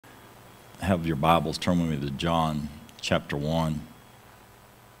Have your Bibles, turn with me to John chapter 1.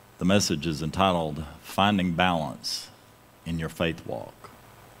 The message is entitled, Finding Balance in Your Faith Walk.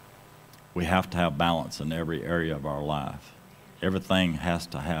 We have to have balance in every area of our life. Everything has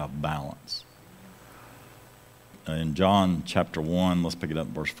to have balance. In John chapter 1, let's pick it up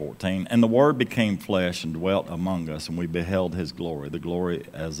in verse 14. And the Word became flesh and dwelt among us, and we beheld His glory, the glory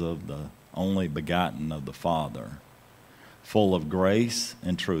as of the only begotten of the Father, full of grace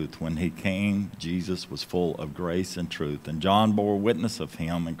and truth. When He came, Jesus was full of grace and truth. And John bore witness of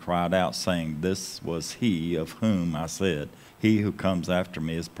Him and cried out, saying, This was He of whom I said, He who comes after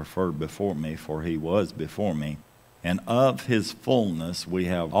me is preferred before me, for He was before me. And of His fullness we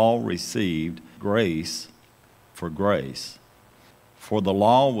have all received grace for grace. For the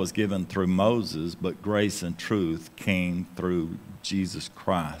law was given through Moses, but grace and truth came through Jesus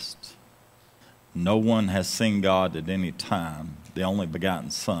Christ. No one has seen God at any time, the only begotten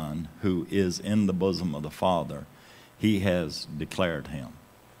Son, who is in the bosom of the Father. He has declared Him.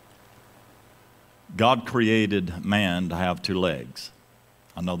 God created man to have two legs.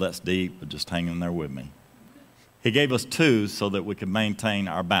 I know that's deep, but just hang in there with me. He gave us two so that we could maintain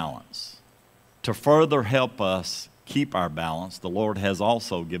our balance. To further help us keep our balance, the Lord has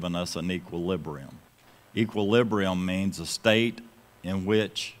also given us an equilibrium. Equilibrium means a state in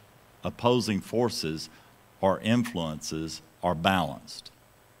which opposing forces or influences are balanced.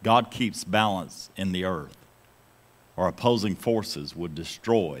 God keeps balance in the earth, or opposing forces would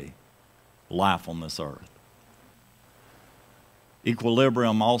destroy life on this earth.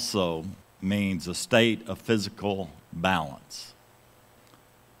 Equilibrium also means a state of physical balance.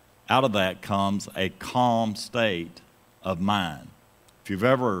 Out of that comes a calm state of mind. If you've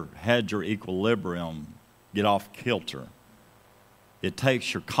ever had your equilibrium get off kilter, it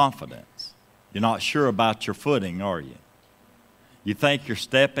takes your confidence. You're not sure about your footing, are you? You think you're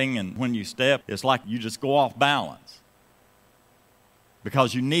stepping, and when you step, it's like you just go off balance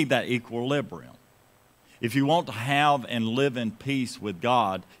because you need that equilibrium. If you want to have and live in peace with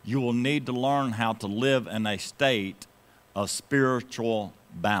God, you will need to learn how to live in a state of spiritual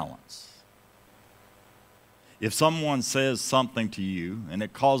balance. If someone says something to you and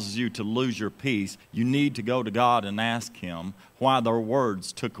it causes you to lose your peace, you need to go to God and ask Him why their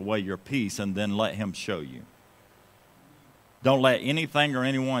words took away your peace, and then let Him show you. Don't let anything or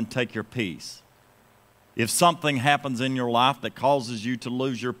anyone take your peace. If something happens in your life that causes you to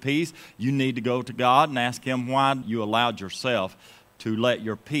lose your peace, you need to go to God and ask Him why you allowed yourself to let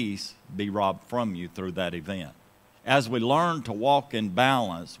your peace be robbed from you through that event. As we learn to walk in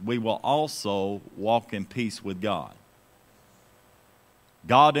balance, we will also walk in peace with God.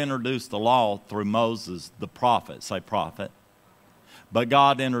 God introduced the law through Moses, the prophet. Say prophet. But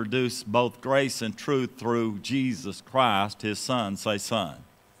God introduced both grace and truth through Jesus Christ, His Son. Say Son.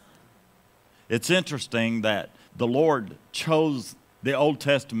 It's interesting that the Lord chose the Old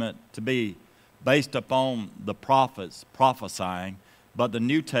Testament to be based upon the prophets prophesying, but the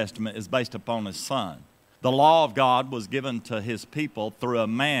New Testament is based upon His Son. The law of God was given to His people through a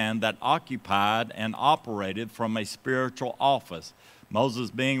man that occupied and operated from a spiritual office. Moses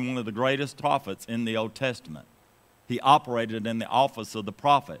being one of the greatest prophets in the Old Testament. He operated in the office of the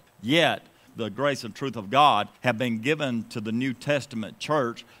prophet. Yet, the grace and truth of God have been given to the New Testament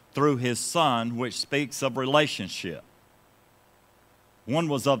church through His Son, which speaks of relationship. One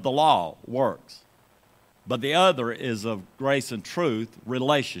was of the law, works. But the other is of grace and truth,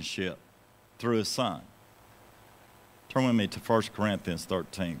 relationship, through His Son. Turn with me to 1 Corinthians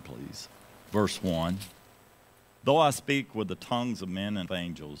 13, please. Verse 1. Though I speak with the tongues of men and of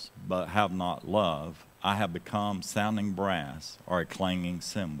angels, but have not love, I have become sounding brass or a clanging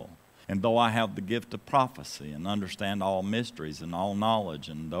cymbal. And though I have the gift of prophecy and understand all mysteries and all knowledge,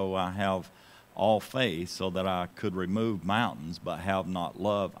 and though I have all faith so that I could remove mountains, but have not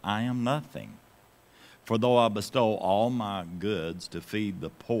love, I am nothing. For though I bestow all my goods to feed the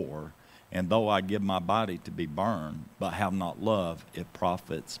poor, and though I give my body to be burned, but have not love, it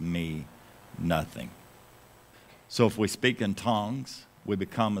profits me nothing. So if we speak in tongues, we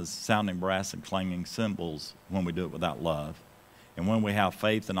become as sounding brass and clanging cymbals when we do it without love. And when we have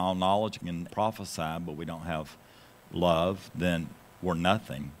faith and all knowledge and can prophesy, but we don't have love, then we're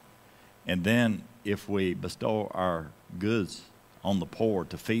nothing. And then if we bestow our goods on the poor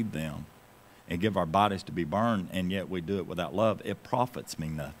to feed them and give our bodies to be burned, and yet we do it without love, it profits me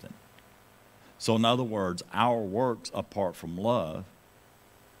nothing. So in other words, our works apart from love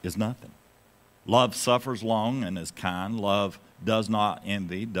is nothing. Love suffers long and is kind. Love does not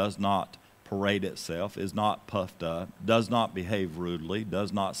envy, does not parade itself, is not puffed up, does not behave rudely,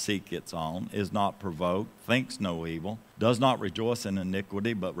 does not seek its own, is not provoked, thinks no evil, does not rejoice in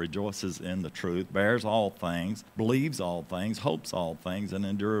iniquity, but rejoices in the truth, bears all things, believes all things, hopes all things, and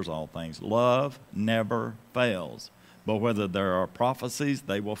endures all things. Love never fails. But whether there are prophecies,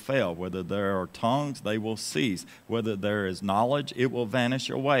 they will fail. Whether there are tongues, they will cease. Whether there is knowledge, it will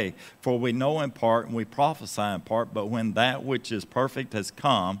vanish away. For we know in part and we prophesy in part, but when that which is perfect has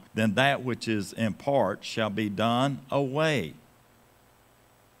come, then that which is in part shall be done away.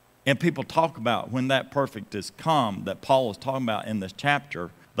 And people talk about when that perfect is come, that Paul is talking about in this chapter,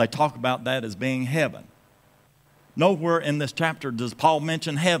 they talk about that as being heaven. Nowhere in this chapter does Paul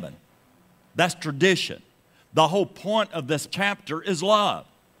mention heaven. That's tradition. The whole point of this chapter is love.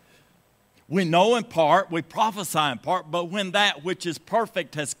 We know in part, we prophesy in part, but when that which is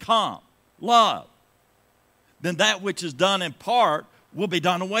perfect has come, love, then that which is done in part will be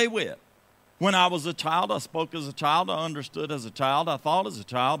done away with. When I was a child, I spoke as a child, I understood as a child, I thought as a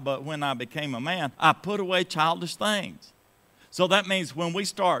child, but when I became a man, I put away childish things. So that means when we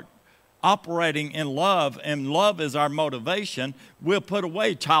start operating in love, and love is our motivation, we'll put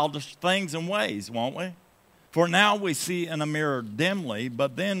away childish things and ways, won't we? For now we see in a mirror dimly,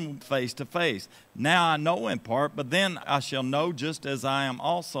 but then face to face. Now I know in part, but then I shall know just as I am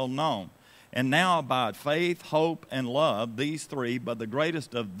also known. And now abide faith, hope, and love, these three, but the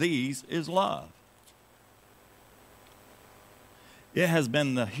greatest of these is love. It has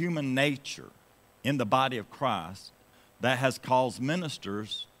been the human nature in the body of Christ that has caused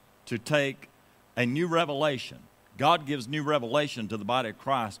ministers to take a new revelation. God gives new revelation to the body of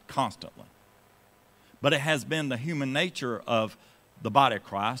Christ constantly. But it has been the human nature of the body of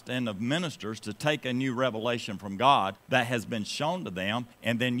Christ and of ministers to take a new revelation from God that has been shown to them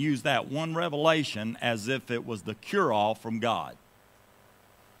and then use that one revelation as if it was the cure-all from God.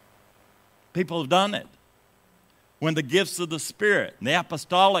 People have done it. When the gifts of the Spirit, the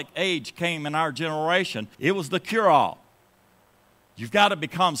apostolic age came in our generation, it was the cure-all. You've got to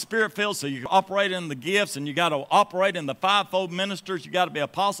become Spirit-filled so you operate in the gifts, and you've got to operate in the fivefold ministers. You've got to be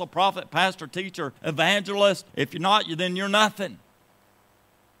apostle, prophet, pastor, teacher, evangelist. If you're not, then you're nothing.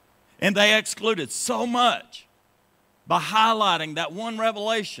 And they excluded so much by highlighting that one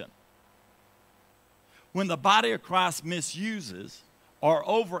revelation. When the body of Christ misuses or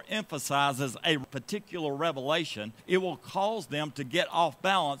overemphasizes a particular revelation, it will cause them to get off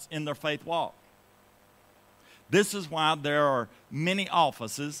balance in their faith walk. This is why there are many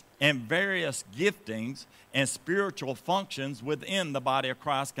offices and various giftings and spiritual functions within the body of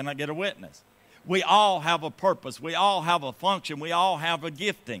Christ. Can I get a witness? We all have a purpose. We all have a function. We all have a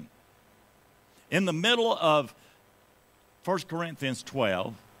gifting. In the middle of 1 Corinthians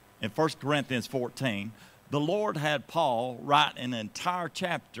 12 and 1 Corinthians 14, the Lord had Paul write an entire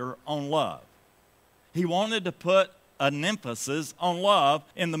chapter on love. He wanted to put an emphasis on love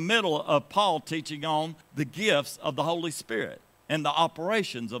in the middle of Paul teaching on the gifts of the Holy Spirit and the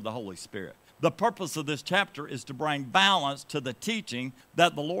operations of the Holy Spirit. The purpose of this chapter is to bring balance to the teaching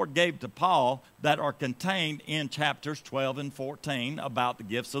that the Lord gave to Paul that are contained in chapters 12 and 14 about the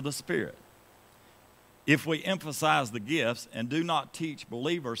gifts of the Spirit. If we emphasize the gifts and do not teach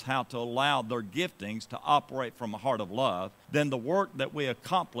believers how to allow their giftings to operate from a heart of love, then the work that we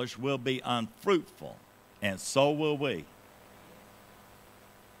accomplish will be unfruitful. And so will we.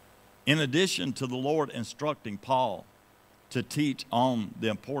 In addition to the Lord instructing Paul to teach on the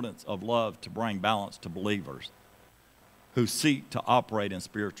importance of love to bring balance to believers who seek to operate in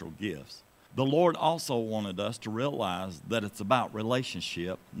spiritual gifts, the Lord also wanted us to realize that it's about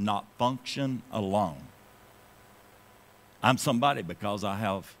relationship, not function alone. I'm somebody because I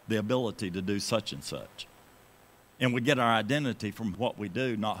have the ability to do such and such. And we get our identity from what we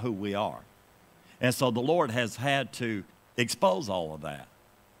do, not who we are. And so the Lord has had to expose all of that.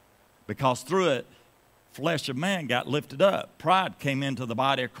 Because through it, flesh of man got lifted up. Pride came into the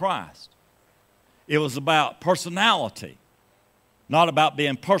body of Christ. It was about personality, not about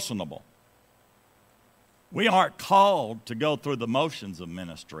being personable. We aren't called to go through the motions of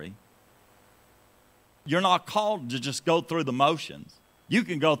ministry. You're not called to just go through the motions. You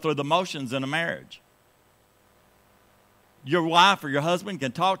can go through the motions in a marriage. Your wife or your husband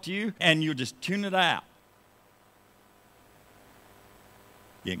can talk to you and you just tune it out.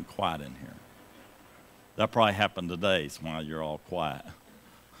 Getting quiet in here. That probably happened today, so while you're all quiet.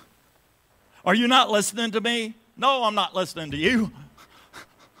 Are you not listening to me? No, I'm not listening to you.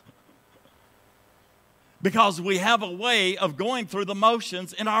 Because we have a way of going through the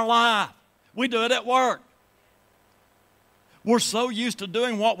motions in our life. We do it at work. We're so used to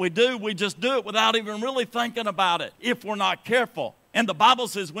doing what we do, we just do it without even really thinking about it if we're not careful. And the Bible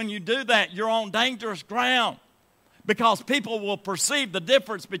says when you do that, you're on dangerous ground, because people will perceive the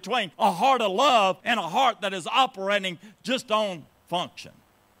difference between a heart of love and a heart that is operating just on function.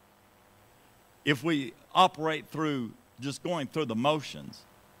 If we operate through just going through the motions,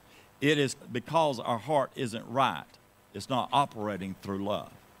 it is because our heart isn't right. It's not operating through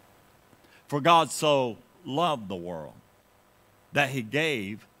love. For God so loved the world that he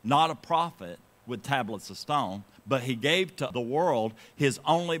gave not a prophet with tablets of stone, but he gave to the world his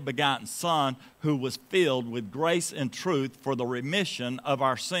only begotten Son, who was filled with grace and truth for the remission of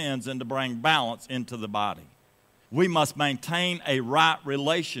our sins and to bring balance into the body. We must maintain a right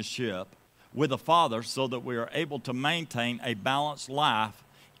relationship with the Father so that we are able to maintain a balanced life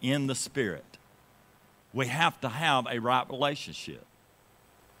in the Spirit. We have to have a right relationship.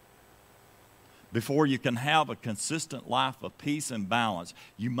 Before you can have a consistent life of peace and balance,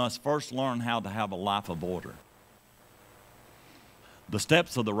 you must first learn how to have a life of order. The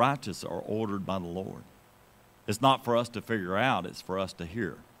steps of the righteous are ordered by the Lord. It's not for us to figure out, it's for us to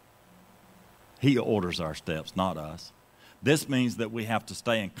hear. He orders our steps, not us. This means that we have to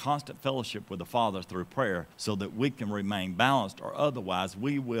stay in constant fellowship with the Father through prayer so that we can remain balanced, or otherwise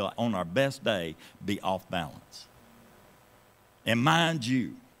we will, on our best day, be off balance. And mind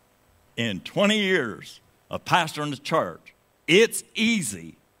you, in 20 years of pastoring the church, it's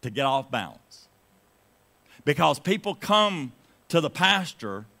easy to get off balance, because people come to the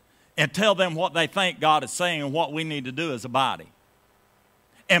pastor and tell them what they think God is saying and what we need to do as a body.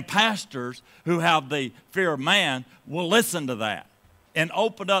 And pastors who have the fear of man will listen to that and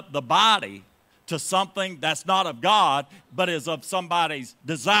open up the body to something that's not of God, but is of somebody's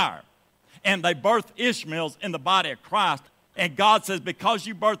desire. And they birth Ishmaels in the body of Christ. And God says, because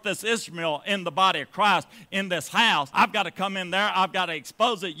you birthed this Ishmael in the body of Christ in this house, I've got to come in there, I've got to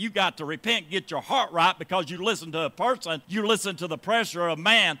expose it. You got to repent, get your heart right, because you listen to a person, you listen to the pressure of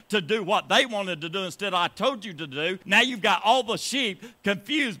man to do what they wanted to do instead of I told you to do. Now you've got all the sheep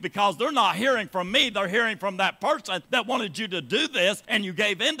confused because they're not hearing from me, they're hearing from that person that wanted you to do this, and you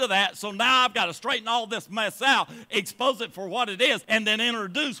gave into that. So now I've got to straighten all this mess out, expose it for what it is, and then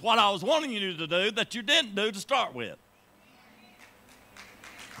introduce what I was wanting you to do that you didn't do to start with.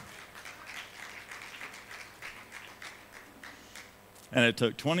 And it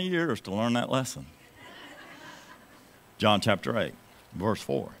took 20 years to learn that lesson. John chapter 8, verse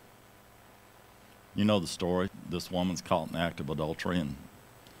 4. You know the story. This woman's caught in the act of adultery. And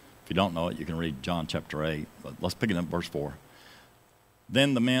if you don't know it, you can read John chapter 8. But let's pick it up verse 4.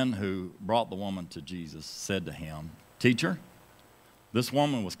 Then the men who brought the woman to Jesus said to him, "Teacher, this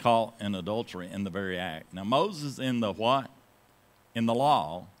woman was caught in adultery in the very act. Now Moses in the what? In the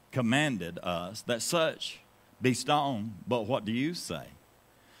law commanded us that such be stoned, but what do you say?"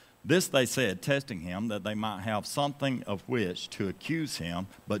 This they said, testing him, that they might have something of which to accuse him.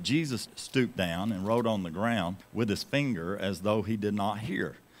 But Jesus stooped down and wrote on the ground with his finger as though he did not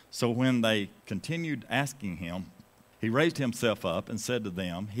hear. So when they continued asking him, he raised himself up and said to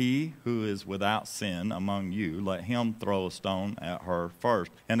them, "He who is without sin among you, let him throw a stone at her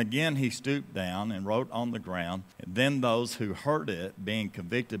first." And again he stooped down and wrote on the ground. Then those who heard it, being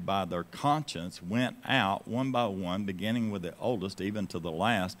convicted by their conscience, went out one by one, beginning with the oldest even to the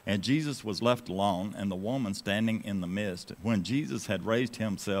last. And Jesus was left alone, and the woman standing in the midst. When Jesus had raised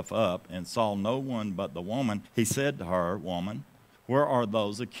himself up and saw no one but the woman, he said to her, "Woman, where are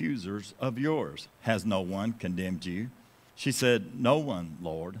those accusers of yours? Has no one condemned you?" She said, "No one,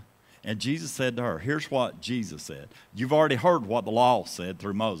 Lord." And Jesus said to her, here's what Jesus said. You've already heard what the law said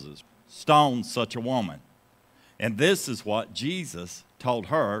through Moses. Stone such a woman. And this is what Jesus told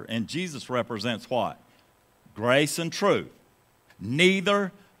her. And Jesus represents what? Grace and truth.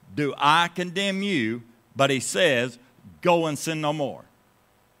 Neither do I condemn you, but he says, go and sin no more.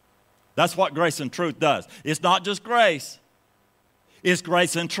 That's what grace and truth does. It's not just grace. It's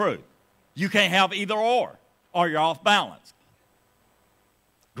grace and truth. You can't have either or you're off balance.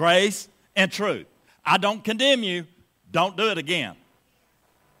 Grace and truth. I don't condemn you. Don't do it again.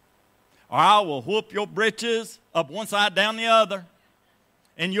 Or I will whoop your britches up one side, down the other,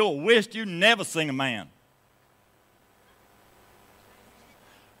 and you'll wish you never seen a man.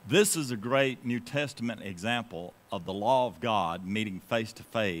 This is a great New Testament example of the law of God meeting face to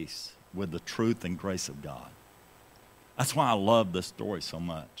face with the truth and grace of God. That's why I love this story so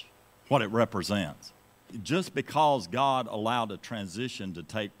much, what it represents. Just because God allowed a transition to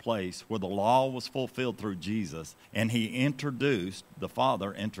take place where the law was fulfilled through Jesus, and the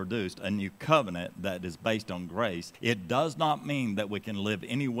Father introduced a new covenant that is based on grace, it does not mean that we can live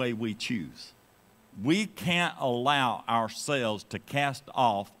any way we choose. We can't allow ourselves to cast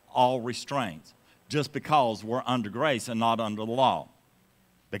off all restraints. just because we're under grace and not under the law.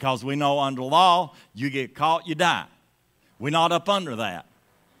 Because we know under law, you get caught, you die. We're not up under that.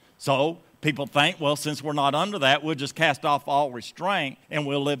 So people think, well, since we're not under that, we'll just cast off all restraint and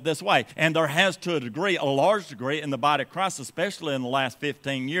we'll live this way. And there has, to a degree, a large degree, in the body of Christ, especially in the last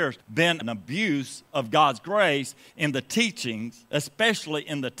 15 years, been an abuse of God's grace in the teachings, especially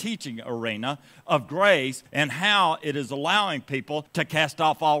in the teaching arena of grace, and how it is allowing people to cast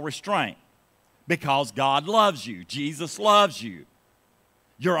off all restraint. Because God loves you. Jesus loves you.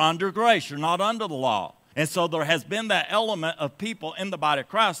 You're under grace. You're not under the law. And so there has been that element of people in the body of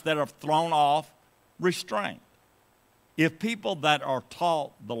Christ that have thrown off restraint. If people that are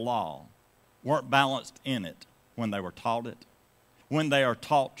taught the law weren't balanced in it when they were taught it, when they are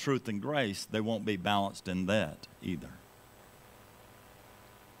taught truth and grace, they won't be balanced in that either.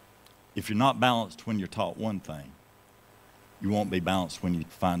 If you're not balanced when you're taught one thing, you won't be balanced when you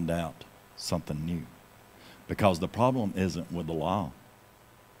find out something new. Because the problem isn't with the law.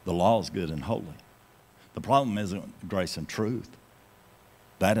 The law is good and holy. The problem isn't grace and truth.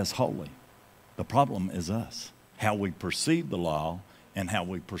 That is holy. The problem is us, how we perceive the law and how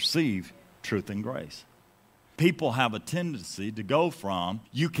we perceive truth and grace. People have a tendency to go from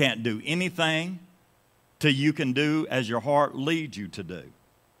you can't do anything to you can do as your heart leads you to do.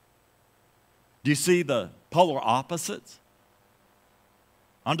 Do you see the polar opposites?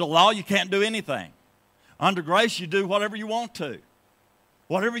 Under law, you can't do anything. Under grace, you do whatever you want to.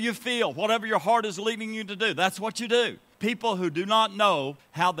 Whatever you feel, whatever your heart is leading you to do, that's what you do. People who do not know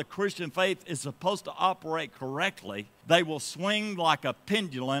how the Christian faith is supposed to operate correctly, they will swing like a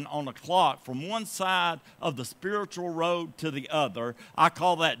pendulum on a clock from one side of the spiritual road to the other. I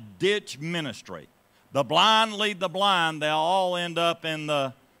call that ditch ministry. The blind lead the blind. They'll all end up in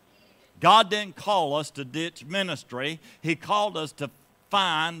the... God didn't call us to ditch ministry. He called us to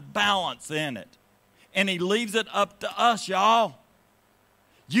find balance in it. And He leaves it up to us, y'all.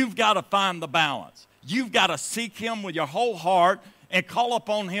 You've got to find the balance. You've got to seek Him with your whole heart and call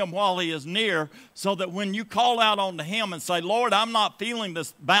upon Him while He is near, so that when you call out unto Him and say, Lord, I'm not feeling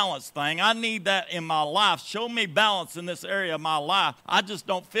this balance thing. I need that in my life. Show me balance in this area of my life. I just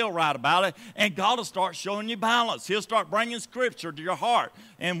don't feel right about it. And God will start showing you balance. He'll start bringing Scripture to your heart.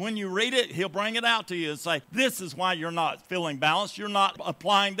 And when you read it, He'll bring it out to you and say, this is why you're not feeling balanced. You're not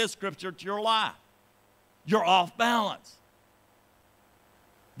applying this Scripture to your life. You're off balance.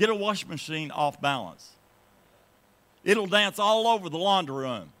 Get a washing machine off balance. It'll dance all over the laundry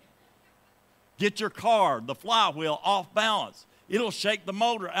room. Get your car, the flywheel, off balance. It'll shake the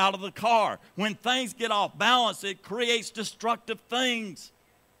motor out of the car. When things get off balance, it creates destructive things.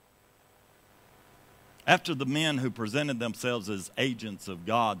 After the men who presented themselves as agents of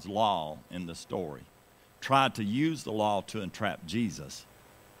God's law in the story tried to use the law to entrap Jesus,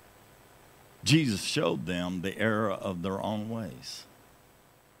 Jesus showed them the error of their own ways.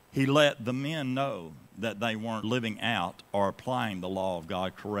 He let the men know that they weren't living out or applying the law of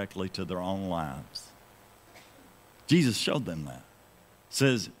God correctly to their own lives. Jesus showed them that.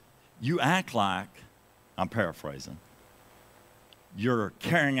 Says, you act like, I'm paraphrasing, you're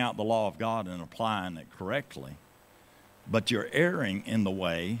carrying out the law of God and applying it correctly, but you're erring in the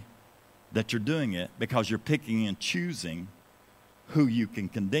way that you're doing it because you're picking and choosing who you can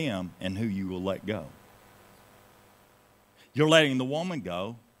condemn and who you will let go. You're letting the woman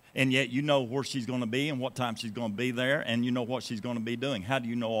go, and yet you know where she's going to be and what time she's going to be there, and you know what she's going to be doing. How do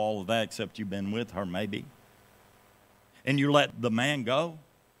you know all of that except you've been with her, maybe? And you let the man go?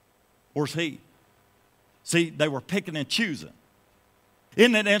 Where's he? See, they were picking and choosing.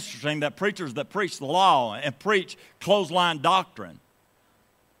 Isn't it interesting that preachers that preach the law and preach clothesline doctrine,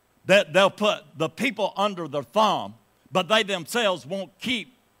 that they'll put the people under their thumb, but they themselves won't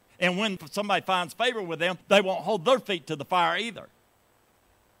keep, and when somebody finds favor with them, they won't hold their feet to the fire either.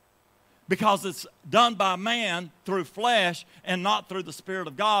 Because it's done by man through flesh and not through the Spirit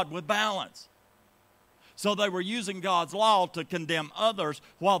of God with balance. So they were using God's law to condemn others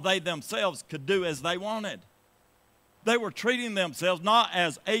while they themselves could do as they wanted. They were treating themselves not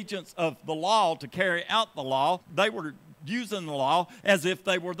as agents of the law to carry out the law. They were using the law as if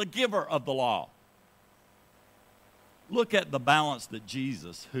they were the giver of the law. Look at the balance that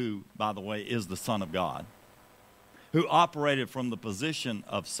Jesus, who, by the way, is the Son of God, who operated from the position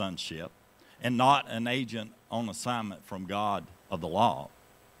of sonship and not an agent on assignment from God of the law.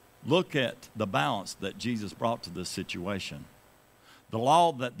 Look at the balance that Jesus brought to this situation. The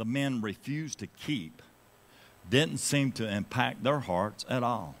law that the men refused to keep didn't seem to impact their hearts at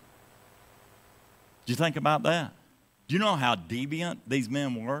all. Do you think about that? Do you know how deviant these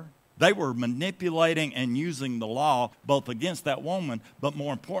men were? They were manipulating and using the law both against that woman, but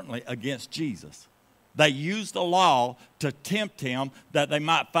more importantly, against Jesus. They used the law to tempt him that they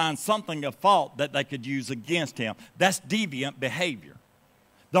might find something of fault that they could use against him. That's deviant behavior.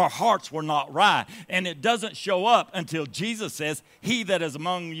 Their hearts were not right. And it doesn't show up until Jesus says, he that is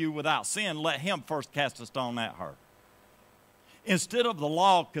among you without sin, let him first cast a stone at her. Instead of the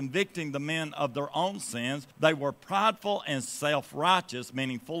law convicting the men of their own sins, they were prideful and self-righteous,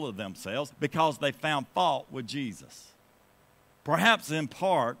 meaning full of themselves, because they found fault with Jesus. Perhaps in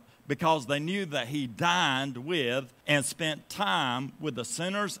part because they knew that he dined with and spent time with the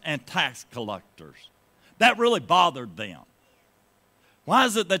sinners and tax collectors. That really bothered them. Why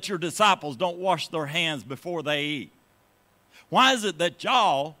is it that your disciples don't wash their hands before they eat? Why is it that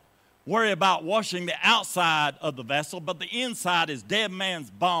y'all worry about washing the outside of the vessel, but the inside is dead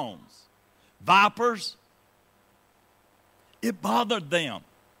man's bones? Vipers? It bothered them.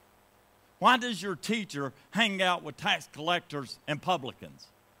 Why does your teacher hang out with tax collectors and publicans?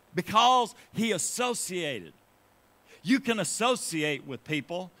 Because he associated. You can associate with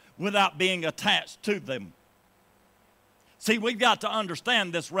people without being attached to them. See, we've got to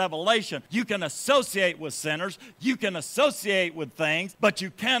understand this revelation. You can associate with sinners, you can associate with things, but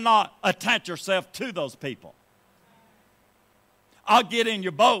you cannot attach yourself to those people. I'll get in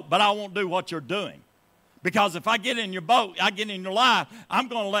your boat, but I won't do what you're doing. Because if I get in your boat, I get in your life, I'm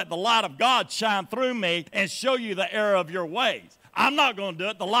going to let the light of God shine through me and show you the error of your ways. I'm not going to do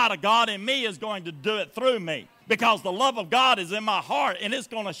it. The light of God in me is going to do it through me. Because the love of God is in my heart and it's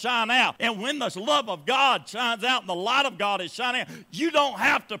going to shine out. And when the love of God shines out and the light of God is shining out, you don't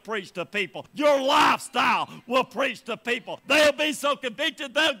have to preach to people. Your lifestyle will preach to people. They'll be so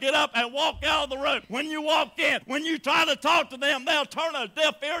convicted they'll get up and walk out of the room. When you walk in, when you try to talk to them, they'll turn a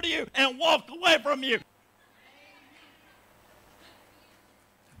deaf ear to you and walk away from you.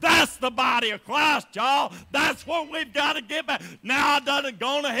 That's the body of Christ, y'all. That's what we've got to get back. Now, I done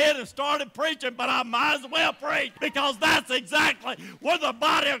gone ahead and started preaching, but I might as well preach because that's exactly where the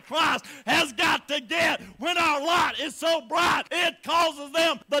body of Christ has got to get. When our light is so bright, it causes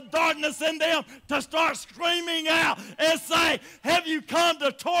them, the darkness in them, to start screaming out and say, have you come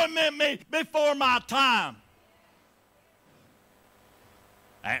to torment me before my time?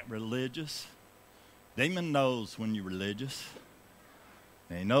 Act religious. Demon knows when you're religious.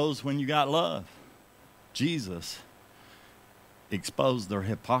 And he knows when you got love. Jesus exposed their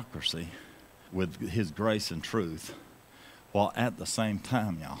hypocrisy with his grace and truth, while at the same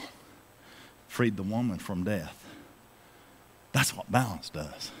time, y'all, freed the woman from death. That's what balance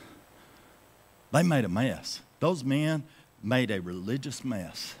does. They made a mess. Those men made a religious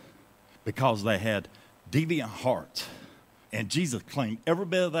mess because they had deviant hearts. And Jesus cleaned every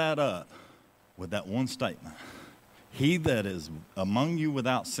bit of that up with that one statement. He that is among you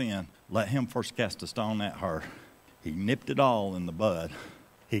without sin, let him first cast a stone at her. He nipped it all in the bud.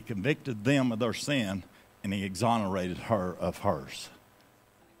 He convicted them of their sin, and he exonerated her of hers.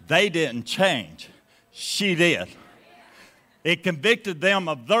 They didn't change. She did. It convicted them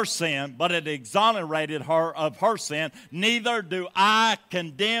of their sin, but it exonerated her of her sin. Neither do I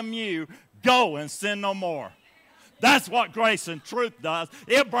condemn you. Go and sin no more. That's what grace and truth does.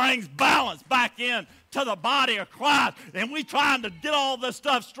 It brings balance back in to the body of Christ. And we trying to get all this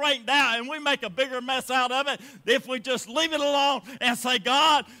stuff straightened out, and we make a bigger mess out of it if we just leave it alone and say,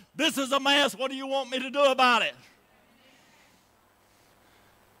 God, this is a mess. What do you want me to do about it?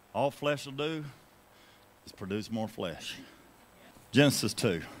 All flesh will do is produce more flesh. Genesis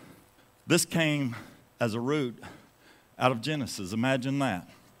 2. This came as a root out of Genesis. Imagine that.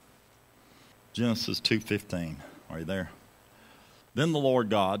 Genesis 2:15. Are you there? Then the Lord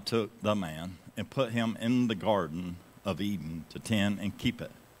God took the man and put him in the garden of Eden to tend and keep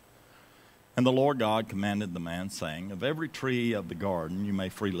it. And the Lord God commanded the man, saying, of every tree of the garden you may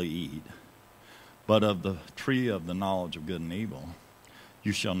freely eat, but of the tree of the knowledge of good and evil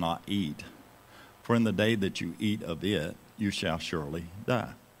you shall not eat. For in the day that you eat of it, you shall surely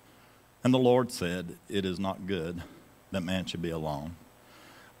die. And the Lord said, it is not good that man should be alone.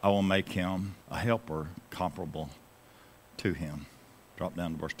 I will make him a helper comparable to him. Drop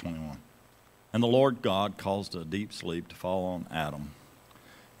down to verse 21. And the Lord God caused a deep sleep to fall on Adam.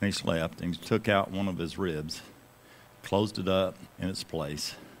 And he slept, and he took out one of his ribs, closed it up in its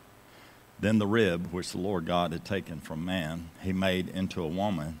place. Then the rib, which the Lord God had taken from man, he made into a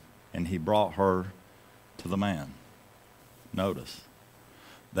woman, and he brought her to the man. Notice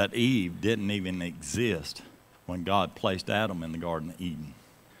that Eve didn't even exist when God placed Adam in the Garden of Eden.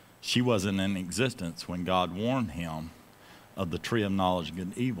 She wasn't in existence when God warned him of the tree of knowledge of good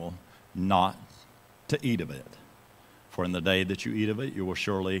and evil, not to eat of it. For in the day that you eat of it, you will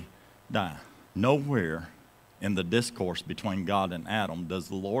surely die. Nowhere in the discourse between God and Adam, does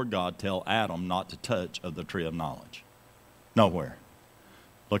the Lord God tell Adam not to touch of the tree of knowledge? Nowhere.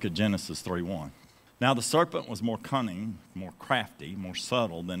 Look at Genesis 3:1. Now the serpent was more cunning, more crafty, more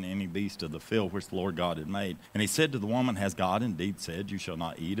subtle than any beast of the field which the Lord God had made. And he said to the woman, has God indeed said, you shall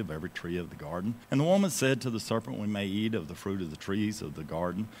not eat of every tree of the garden? And the woman said to the serpent, we may eat of the fruit of the trees of the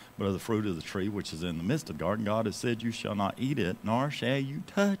garden, but of the fruit of the tree which is in the midst of the garden, God has said, you shall not eat it, nor shall you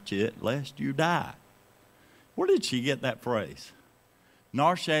touch it, lest you die. Where did she get that phrase?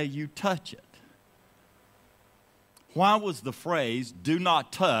 Nor shall you touch it. Why was the phrase, do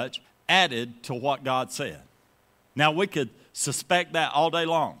not touch, added to what God said? Now, we could suspect that all day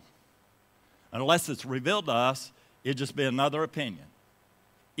long. Unless it's revealed to us, it'd just be another opinion.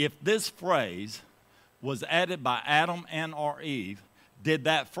 If this phrase was added by Adam and or Eve, did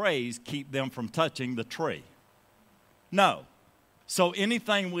that phrase keep them from touching the tree? No. So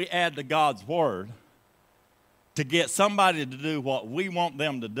anything we add to God's word to get somebody to do what we want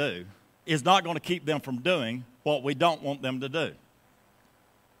them to do is not going to keep them from doing what we don't want them to do.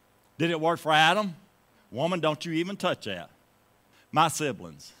 Did it work for Adam? Woman, don't you even touch that. My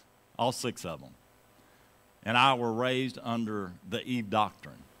siblings, all 6 of them, and I were raised under the Eve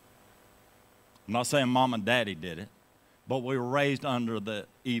doctrine. I'm not saying mom and daddy did it, but we were raised under the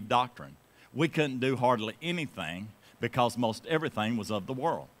Eve doctrine. We couldn't do hardly anything because most everything was of the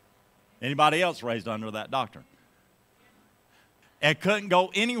world. Anybody else raised under that doctrine? And couldn't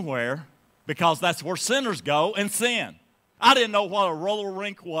go anywhere because that's where sinners go and sin. I didn't know what a roller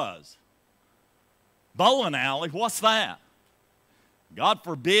rink was. Bowling alley, what's that? God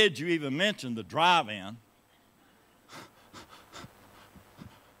forbid you even mention the drive-in.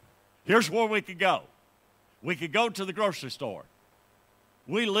 Here's where we could go. We could go to the grocery store.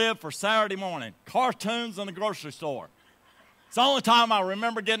 We lived for Saturday morning. Cartoons in the grocery store. It's the only time I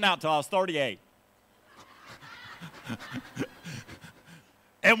remember getting out till I was 38.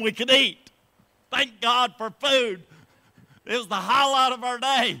 And we could eat. Thank God for food. It was the highlight of our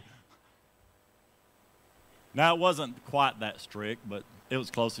day. Now, it wasn't quite that strict, but it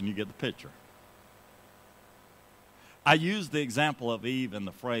was close, and you get the picture. I used the example of Eve and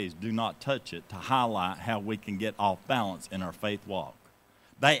the phrase, do not touch it, to highlight how we can get off balance in our faith walk.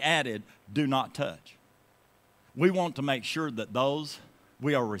 They added, do not touch. We want to make sure that those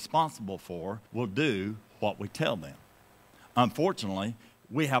we are responsible for will do what we tell them. Unfortunately,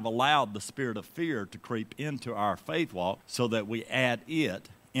 we have allowed the spirit of fear to creep into our faith walk so that we add it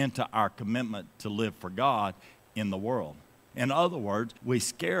into our commitment to live for God in the world. In other words, we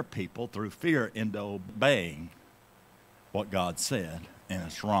scare people through fear into obeying what God said, and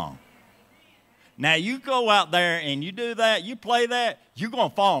it's wrong. Now, you go out there and you do that, you play that, you're going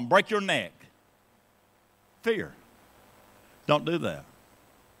to fall and break your neck. Fear. Don't do that.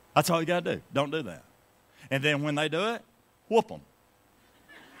 That's all you got to do. Don't do that. And then when they do it, whoop them.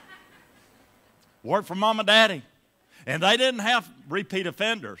 Worked for mom and daddy. And they didn't have repeat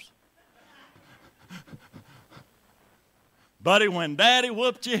offenders. Buddy, when daddy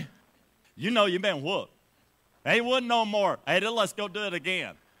whooped you, you know you've been whooped. Hey, wasn't no more. Hey, let's go do it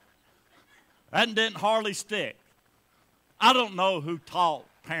again. That didn't hardly stick. I don't know who taught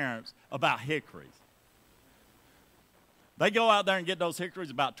parents about hickories. They go out there and get those hickories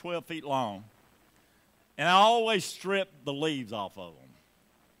about 12 feet long. And I always strip the leaves off of them.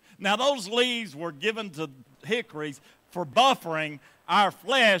 Now, those leaves were given to hickories for buffering our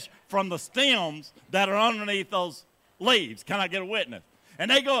flesh from the stems that are underneath those leaves. Can I get a witness?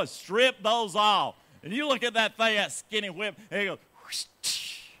 And they go and strip those off. And you look at that thing, that skinny whip, and it goes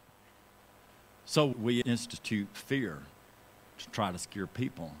whoosh. So we institute fear to try to scare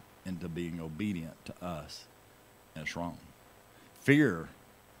people into being obedient to us. And it's wrong. Fear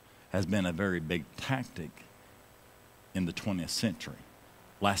has been a very big tactic in the 20th century.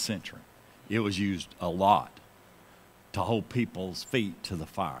 Last century, it was used a lot to hold people's feet to the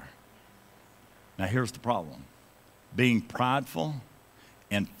fire. Now, here's the problem. Being prideful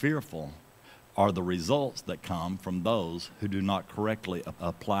and fearful are the results that come from those who do not correctly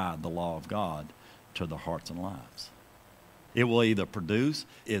apply the law of God to their hearts and lives. It will either produce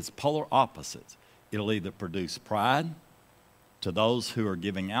its polar opposites. It'll either produce pride to those who are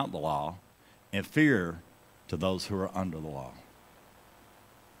giving out the law and fear to those who are under the law.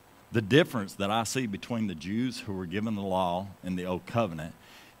 The difference that I see between the Jews who were given the law in the Old Covenant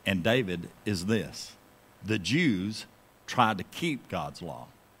and David is this. The Jews tried to keep God's law.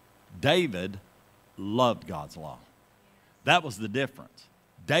 David loved God's law. That was the difference.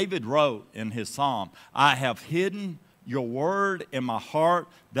 David wrote in his psalm, I have hidden your word in my heart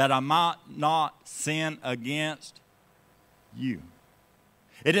that I might not sin against you.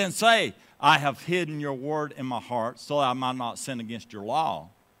 It didn't say, I have hidden your word in my heart so that I might not sin against your law.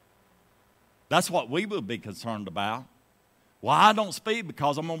 That's what we would be concerned about. Well, I don't speed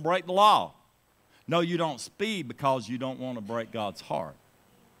because I'm going to break the law. No, you don't speed because you don't want to break God's heart.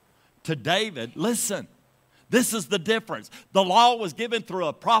 To David, listen, this is the difference. The law was given through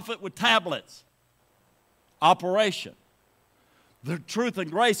a prophet with tablets. Operation. The truth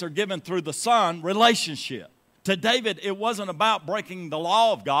and grace are given through the Son, relationship. To David, it wasn't about breaking the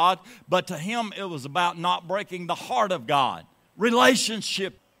law of God, but to him it was about not breaking the heart of God.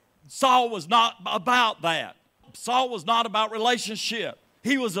 Relationship. Saul was not about that. Saul was not about relationship.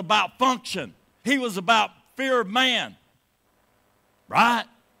 He was about function. He was about fear of man. Right?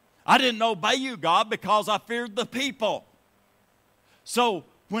 I didn't obey you, God, because I feared the people. So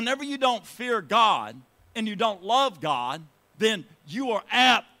whenever you don't fear God and you don't love God, then you are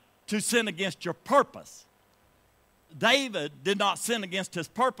apt to sin against your purpose. David did not sin against his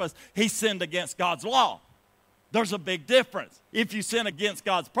purpose. He sinned against God's law. There's a big difference. If you sin against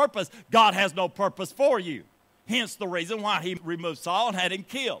God's purpose, God has no purpose for you. Hence the reason why he removed Saul and had him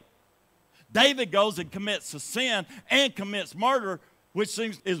killed. David goes and commits a sin and commits murder, which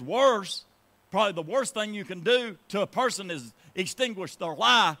is worse. Probably the worst thing you can do to a person is extinguish their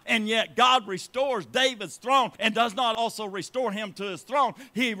life. And yet God restores David's throne and does not also restore him to his throne.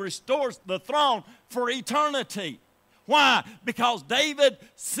 He restores the throne for eternity. Why? Because David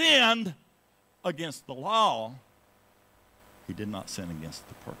sinned against the law. He did not sin against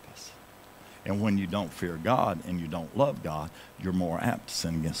the purpose. And when you don't fear God and you don't love God, you're more apt to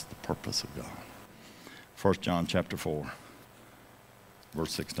sin against the purpose of God. 1 John chapter 4,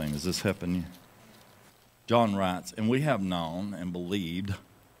 verse 16. Is this helping you? John writes, and we have known and believed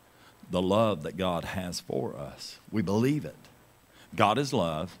the love that God has for us. We believe it. God is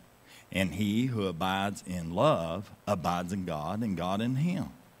love, and he who abides in love abides in God, and God in him.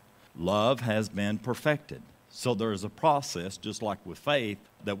 Love has been perfected. So there is a process, just like with faith,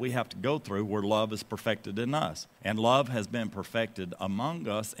 that we have to go through where love is perfected in us. And love has been perfected among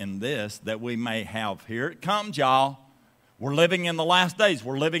us in this, that we may have, here it comes, y'all. We're living in the last days.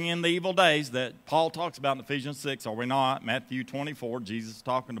 We're living in the evil days that Paul talks about in Ephesians 6, are we not? Matthew 24, Jesus is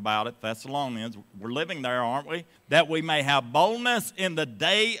talking about it. Thessalonians, we're living there, aren't we? That we may have boldness in the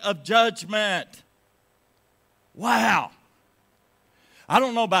day of judgment. Wow. I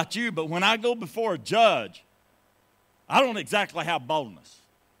don't know about you, but when I go before a judge, I don't exactly have boldness.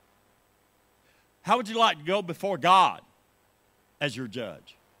 How would you like to go before God as your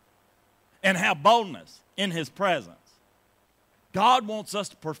judge and have boldness in his presence? God wants us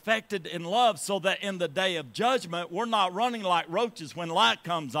to perfect it in love so that in the day of judgment, we're not running like roaches when light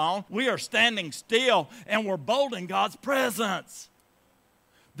comes on. We are standing still and we're bold in God's presence.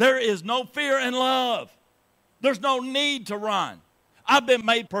 There is no fear in love. There's no need to run. I've been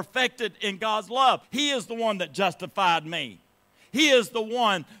made perfected in God's love. He is the one that justified me. He is the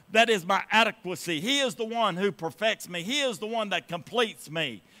one that is my adequacy. He is the one who perfects me. He is the one that completes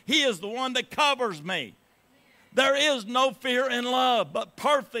me. He is the one that covers me. There is no fear in love, but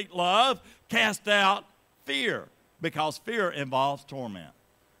perfect love casts out fear, because fear involves torment.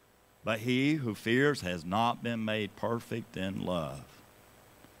 But he who fears has not been made perfect in love.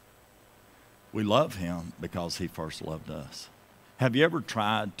 We love him because he first loved us. Have you ever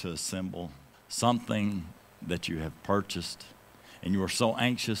tried to assemble something that you have purchased and you were so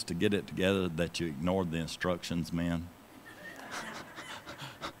anxious to get it together that you ignored the instructions, men?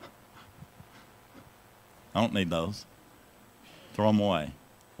 I don't need those. Throw them away.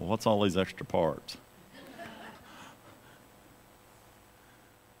 Well, what's all these extra parts?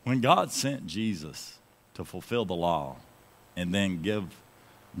 When God sent Jesus to fulfill the law and then give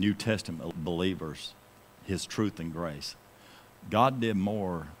New Testament believers his truth and grace, God did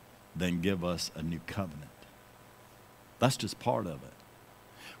more than give us a new covenant. That's just part of it.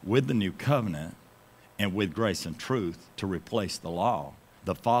 With the new covenant and with grace and truth to replace the law,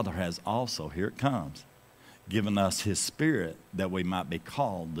 the Father has also, here it comes, given us his Spirit that we might be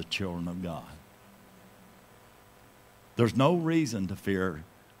called the children of God. There's no reason to fear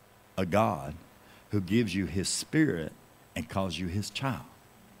a God who gives you his Spirit and calls you his child.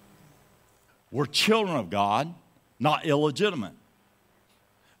 We're children of God, not illegitimate.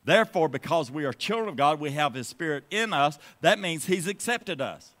 Therefore, because we are children of God, we have his Spirit in us. That means he's accepted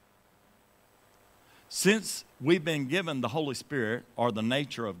us. Since we've been given the Holy Spirit, or the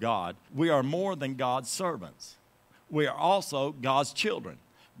nature of God, we are more than God's servants. We are also God's children.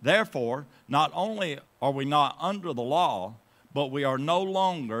 Therefore, not only are we not under the law, but we are no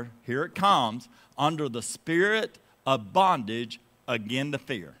longer, here it comes, under the spirit of bondage again to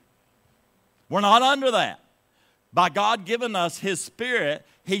fear. We're not under that. By God giving us His Spirit,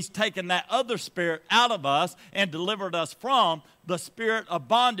 He's taken that other spirit out of us and delivered us from the spirit of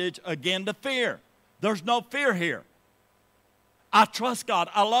bondage again to fear. There's no fear here. I trust God.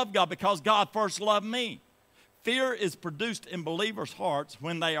 I love God because God first loved me. Fear is produced in believers' hearts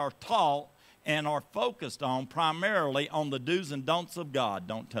when they are taught and are focused on primarily on the do's and don'ts of God.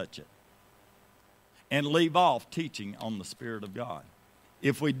 Don't touch it. And leave off teaching on the Spirit of God.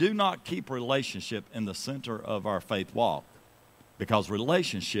 If we do not keep relationship in the center of our faith walk, because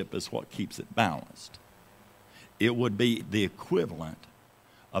relationship is what keeps it balanced, it would be the equivalent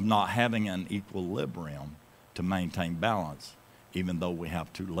of not having an equilibrium to maintain balance, even though we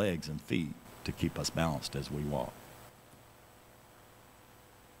have 2 legs and feet to keep us balanced as we walk.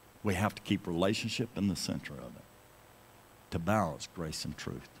 We have to keep relationship in the center of it to balance grace and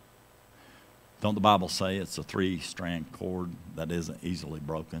truth. Don't the Bible say it's a 3-strand cord that isn't easily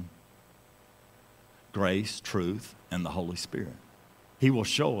broken? Grace, truth, and the Holy Spirit. He will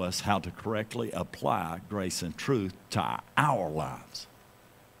show us how to correctly apply grace and truth to our lives.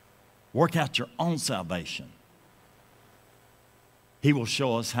 Work out your own salvation. He will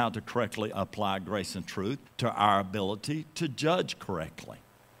show us how to correctly apply grace and truth to our ability to judge correctly.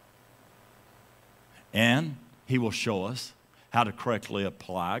 And He will show us how to correctly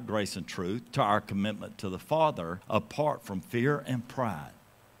apply grace and truth to our commitment to the Father apart from fear and pride.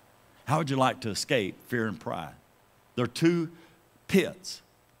 How would you like to escape fear and pride? There are 2 pits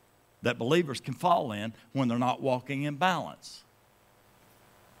that believers can fall in when they're not walking in balance.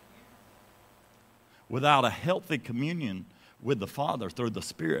 Without a healthy communion with the Father through the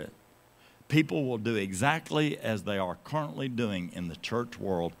Spirit, people will do exactly as they are currently doing in the church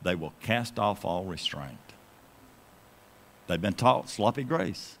world. They will cast off all restraint. They've been taught sloppy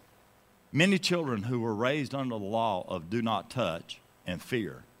grace. Many children who were raised under the law of do not touch and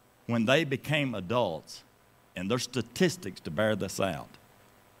fear, when they became adults, and there's statistics to bear this out,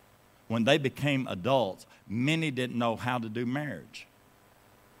 when they became adults, many didn't know how to do marriage.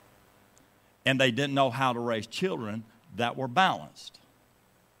 And they didn't know how to raise children that were balanced,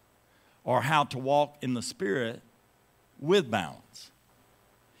 or how to walk in the Spirit with balance.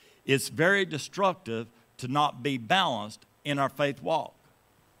 It's very destructive to not be balanced in our faith walk.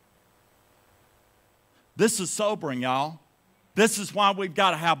 This is sobering, y'all. This is why we've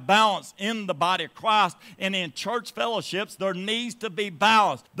got to have balance in the body of Christ, and in church fellowships there needs to be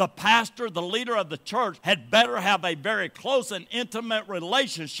balance. The pastor, the leader of the church, had better have a very close and intimate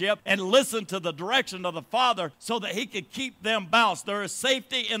relationship and listen to the direction of the Father so that he can keep them balanced. There is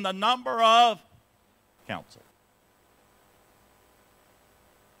safety in the number of counsel.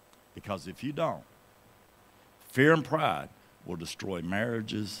 Because if you don't, fear and pride will destroy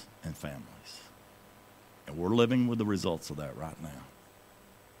marriages and families. And we're living with the results of that right now.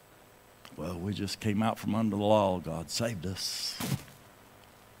 Well, we just came out from under the law. God saved us.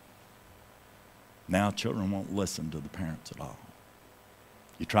 Now children won't listen to the parents at all.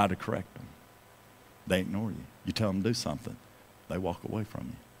 You try to correct them. They ignore you. You tell them to do something. They walk away from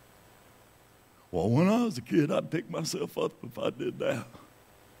you. Well, when I was a kid, I'd pick myself up if I did that.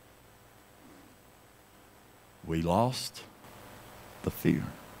 We lost the fear.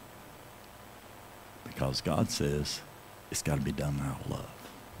 Because God says it's got to be done out of love.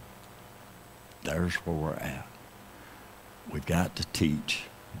 There's where we're at. We've got to teach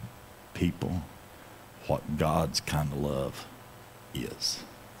people what God's kind of love is.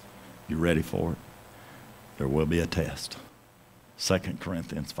 You ready for it? There will be a test. 2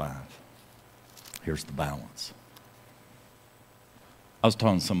 Corinthians 5. Here's the balance. I was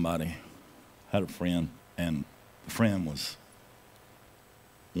telling somebody, had a friend, and the friend was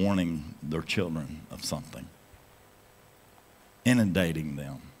warning their children of something, inundating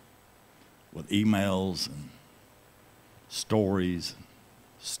them with emails and stories and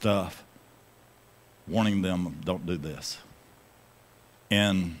stuff, warning them, don't do this.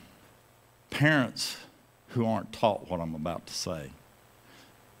 And parents who aren't taught what I'm about to say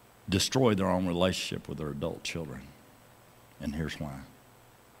destroy their own relationship with their adult children. And here's why.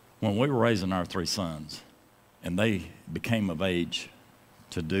 When we were raising our 3 sons and they became of age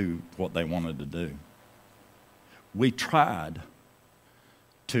to do what they wanted to do, we tried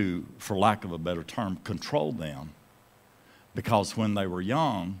to, for lack of a better term, control them, because when they were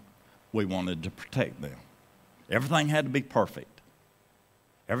young, we wanted to protect them. Everything had to be perfect.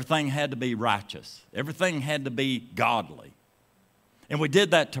 Everything had to be righteous. Everything had to be godly. And we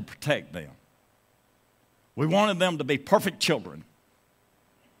did that to protect them. We wanted them to be perfect children.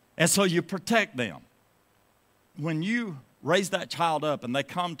 And so you protect them. When you raise that child up and they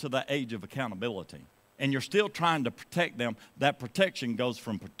come to the age of accountability and you're still trying to protect them, that protection goes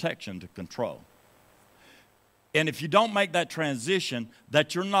from protection to control. And if you don't make that transition,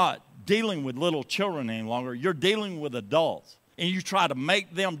 that you're not dealing with little children any longer, you're dealing with adults. And you try to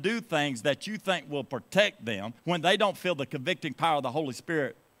make them do things that you think will protect them when they don't feel the convicting power of the Holy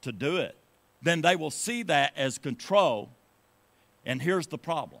Spirit to do it, then they will see that as control. And here's the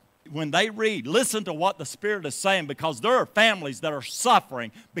problem. When they read, listen to what the Spirit is saying, because there are families that are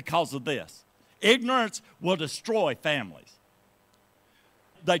suffering because of this. Ignorance will destroy families.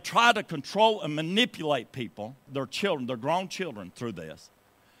 They try to control and manipulate people, their children, their grown children, through this.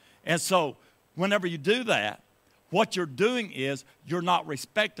 And so whenever you do that, what you're doing is you're not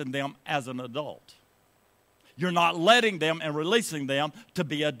respecting them as an adult. You're not letting them and releasing them to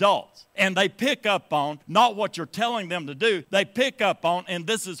be adults. And they pick up on not what you're telling them to do. They pick up on, and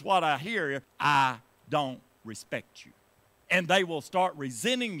this is what I hear, I don't respect you. And they will start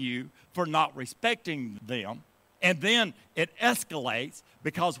resenting you for not respecting them. And then it escalates,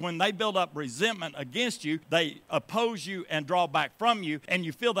 because when they build up resentment against you, they oppose you and draw back from you, and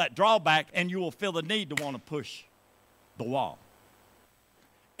you feel that drawback, and you will feel the need to want to push the wall.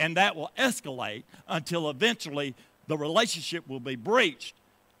 And that will escalate until eventually the relationship will be breached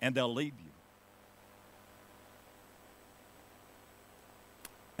and they'll leave you.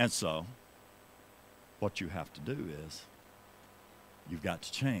 And so, what you have to do is, you've got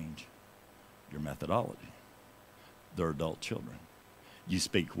to change your methodology. They're adult children. You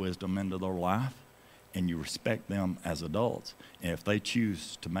speak wisdom into their life, and you respect them as adults. And if they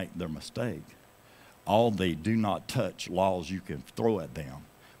choose to make their mistake, all the do not touch laws you can throw at them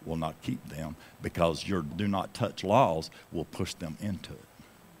will not keep them, because your do not touch laws will push them into it.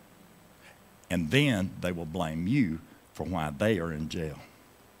 And then they will blame you for why they are in jail.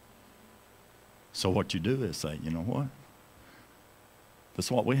 So what you do is say, you know what? This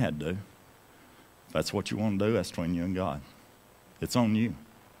is what we had to do. If that's what you want to do, that's between you and God. It's on you.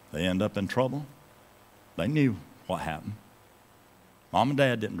 They end up in trouble. They knew what happened. Mom and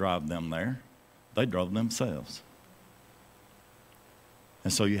Dad didn't drive them there. They drove themselves.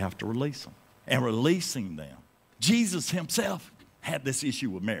 And so you have to release them. And releasing them. Jesus himself had this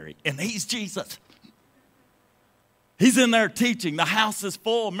issue with Mary. And he's Jesus. He's in there teaching. The house is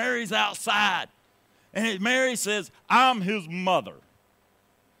full. Mary's outside. And Mary says, I'm his mother.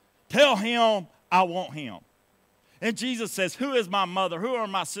 Tell him I want him. And Jesus says, who is my mother? Who are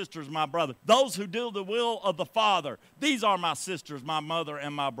my sisters, my brother? Those who do the will of the Father. These are my sisters, my mother,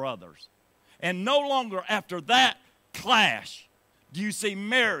 and my brothers. And no longer after that clash do you see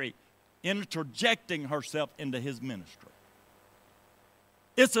Mary interjecting herself into his ministry.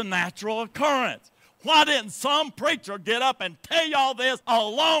 It's a natural occurrence. Why didn't some preacher get up and tell y'all this a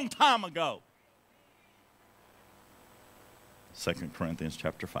long time ago? 2 Corinthians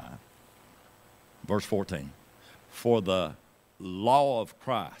chapter 5, verse 14. For the law of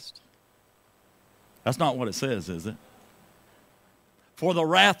Christ. That's not what it says, is it? For the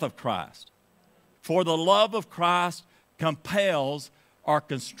wrath of Christ. For the love of Christ compels or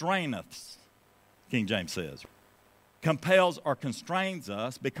constraineth, King James says. Compels or constrains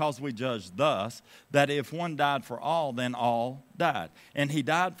us, because we judge thus, that if one died for all, then all died. And he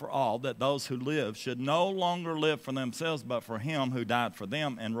died for all, that those who live should no longer live for themselves, but for him who died for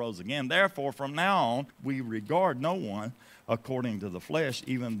them and rose again. Therefore, from now on, we regard no one according to the flesh,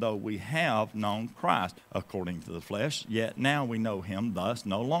 even though we have known Christ according to the flesh. Yet now we know him thus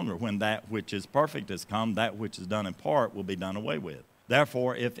no longer. When that which is perfect is come, that which is done in part will be done away with.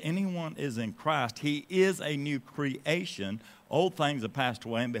 Therefore, if anyone is in Christ, he is a new creation. Old things have passed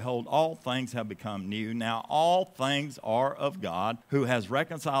away, and behold, all things have become new. Now all things are of God, who has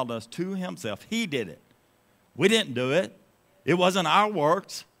reconciled us to himself. He did it. We didn't do it. It wasn't our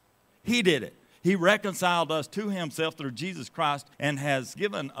works. He did it. He reconciled us to himself through Jesus Christ and has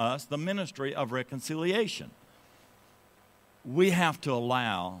given us the ministry of reconciliation. We have to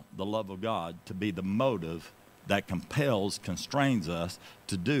allow the love of God to be the motive that compels, constrains us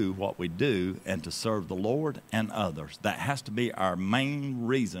to do what we do and to serve the Lord and others. That has to be our main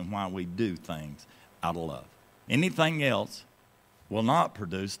reason why we do things out of love. Anything else will not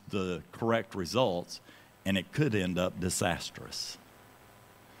produce the correct results, and it could end up disastrous.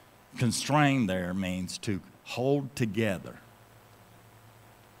 Constrain there means to hold together.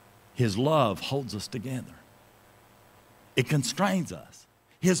 His love holds us together. It constrains us.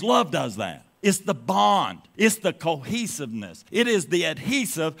 His love does that. It's the bond. It's the cohesiveness. It is the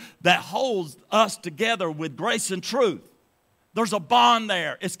adhesive that holds us together with grace and truth. There's a bond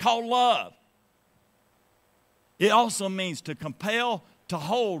there. It's called love. It also means to compel, to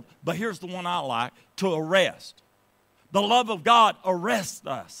hold, but here's the one I like, to arrest. The love of God arrests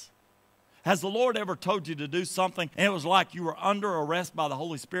us. Has the Lord ever told you to do something and it was like you were under arrest by the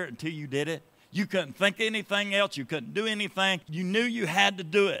Holy Spirit until you did it? You couldn't think anything else. You couldn't do anything. You knew you had to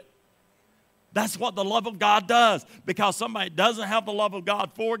do it. That's what the love of God does. Because somebody doesn't have the love of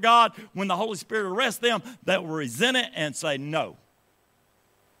God for God, when the Holy Spirit arrests them, they will resent it and say no.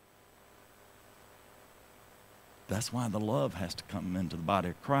 That's why the love has to come into the body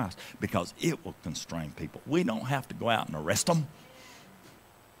of Christ, because it will constrain people. We don't have to go out and arrest them.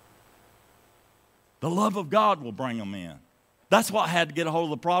 The love of God will bring them in. That's what had to get a hold of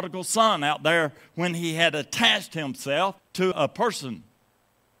the prodigal son out there when he had attached himself to a person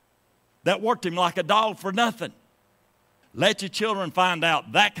that worked him like a dog for nothing. Let your children find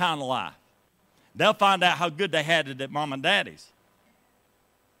out that kind of life. They'll find out how good they had it at mom and daddy's.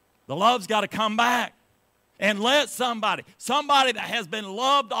 The love's got to come back. And let somebody that has been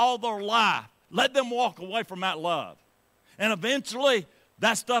loved all their life, let them walk away from that love. And eventually,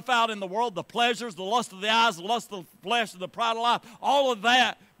 that stuff out in the world, the pleasures, the lust of the eyes, the lust of the flesh, the pride of life, all of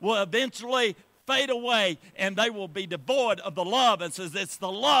that will eventually fade away, and they will be devoid of the love. And says, it's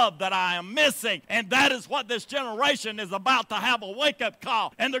the love that I am missing. And that is what this generation is about to have a wake-up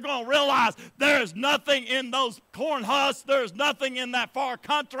call. And they're going to realize there is nothing in those corn husks. There's nothing in that far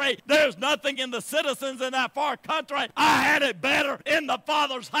country. There's nothing in the citizens in that far country. I had it better in the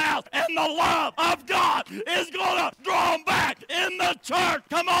Father's house. And the love of God is going to draw them back in the church.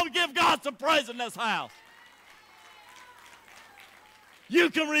 Come on, give God some praise in this house. You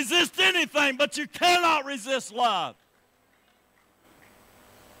can resist anything, but you cannot resist love.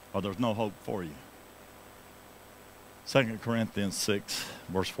 Or there's no hope for you. 2 Corinthians 6,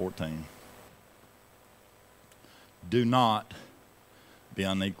 verse 14. Do not be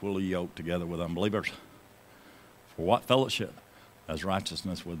unequally yoked together with unbelievers. For what fellowship has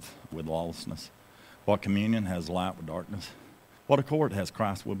righteousness with lawlessness? What communion has light with darkness? What accord has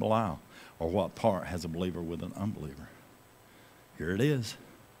Christ with Belial? Or what part has a believer with an unbeliever? Here it is.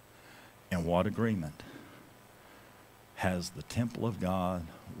 And what agreement has the temple of God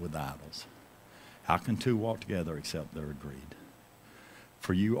with idols? How can two walk together except they're agreed?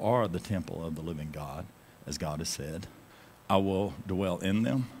 For you are the temple of the living God, as God has said. I will dwell in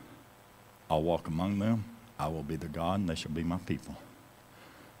them. I'll walk among them. I will be their God, and they shall be my people.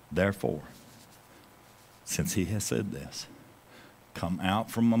 Therefore, since he has said this, come out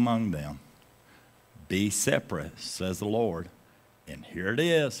from among them. Be separate, says the Lord. And here it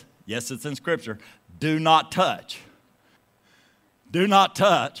is. Yes, it's in Scripture. Do not touch. Do not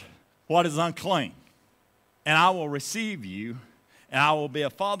touch what is unclean. And I will receive you, and I will be a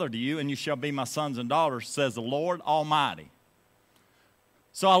father to you, and you shall be my sons and daughters, says the Lord Almighty.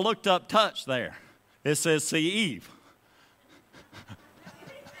 So I looked up touch there. It says, see Eve.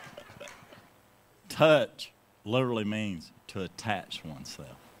 Touch literally means to attach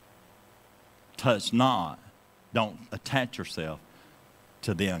oneself. Touch not. Don't attach yourself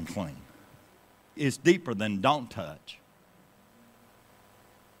to the unclean. It's deeper than don't touch.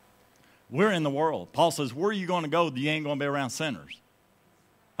 We're in the world. Paul says, where are you going to go that you ain't going to be around sinners?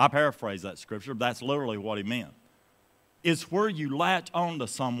 I paraphrase that scripture. That's literally what he meant. It's where you latch on to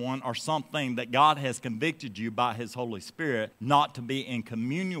someone or something that God has convicted you by his Holy Spirit not to be in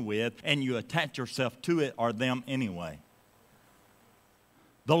communion with, and you attach yourself to it or them anyway.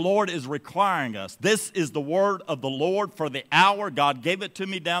 The Lord is requiring us. This is the word of the Lord for the hour. God gave it to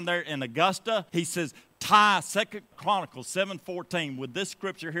me down there in Augusta. He says, tie 2 Chronicles 7:14 with this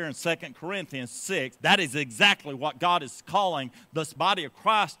scripture here in 2 Corinthians 6. That is exactly what God is calling this body of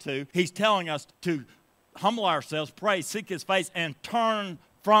Christ to. He's telling us to humble ourselves, pray, seek his face, and turn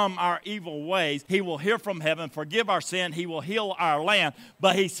from our evil ways. He will hear from heaven, forgive our sin. He will heal our land.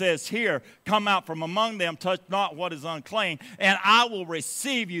 But he says here, come out from among them, touch not what is unclean, and I will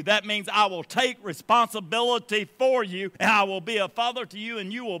receive you. That means I will take responsibility for you, and I will be a father to you,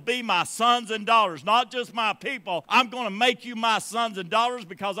 and you will be my sons and daughters, not just my people. I'm going to make you my sons and daughters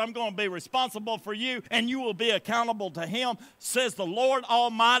because I'm going to be responsible for you, and you will be accountable to him, says the Lord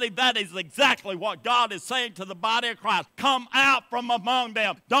Almighty. That is exactly what God is saying to the body of Christ. Come out from among them.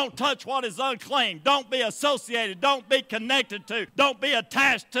 Don't touch what is unclean. Don't be associated. Don't be connected to. Don't be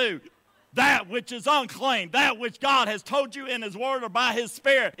attached to that which is unclean. That which God has told you in his word or by his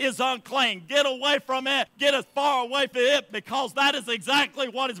spirit is unclean. Get away from it. Get as far away from it, because that is exactly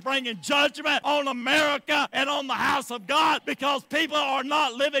what is bringing judgment on America and on the house of God, because people are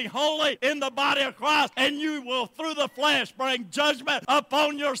not living holy in the body of Christ, and you will through the flesh bring judgment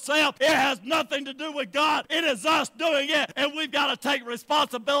upon yourself. It has nothing to do with God. It is us doing it, and we've got to take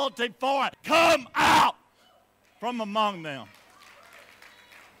responsibility for it. Come out from among them.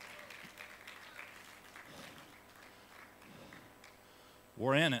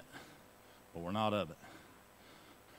 We're in it, but we're not of it.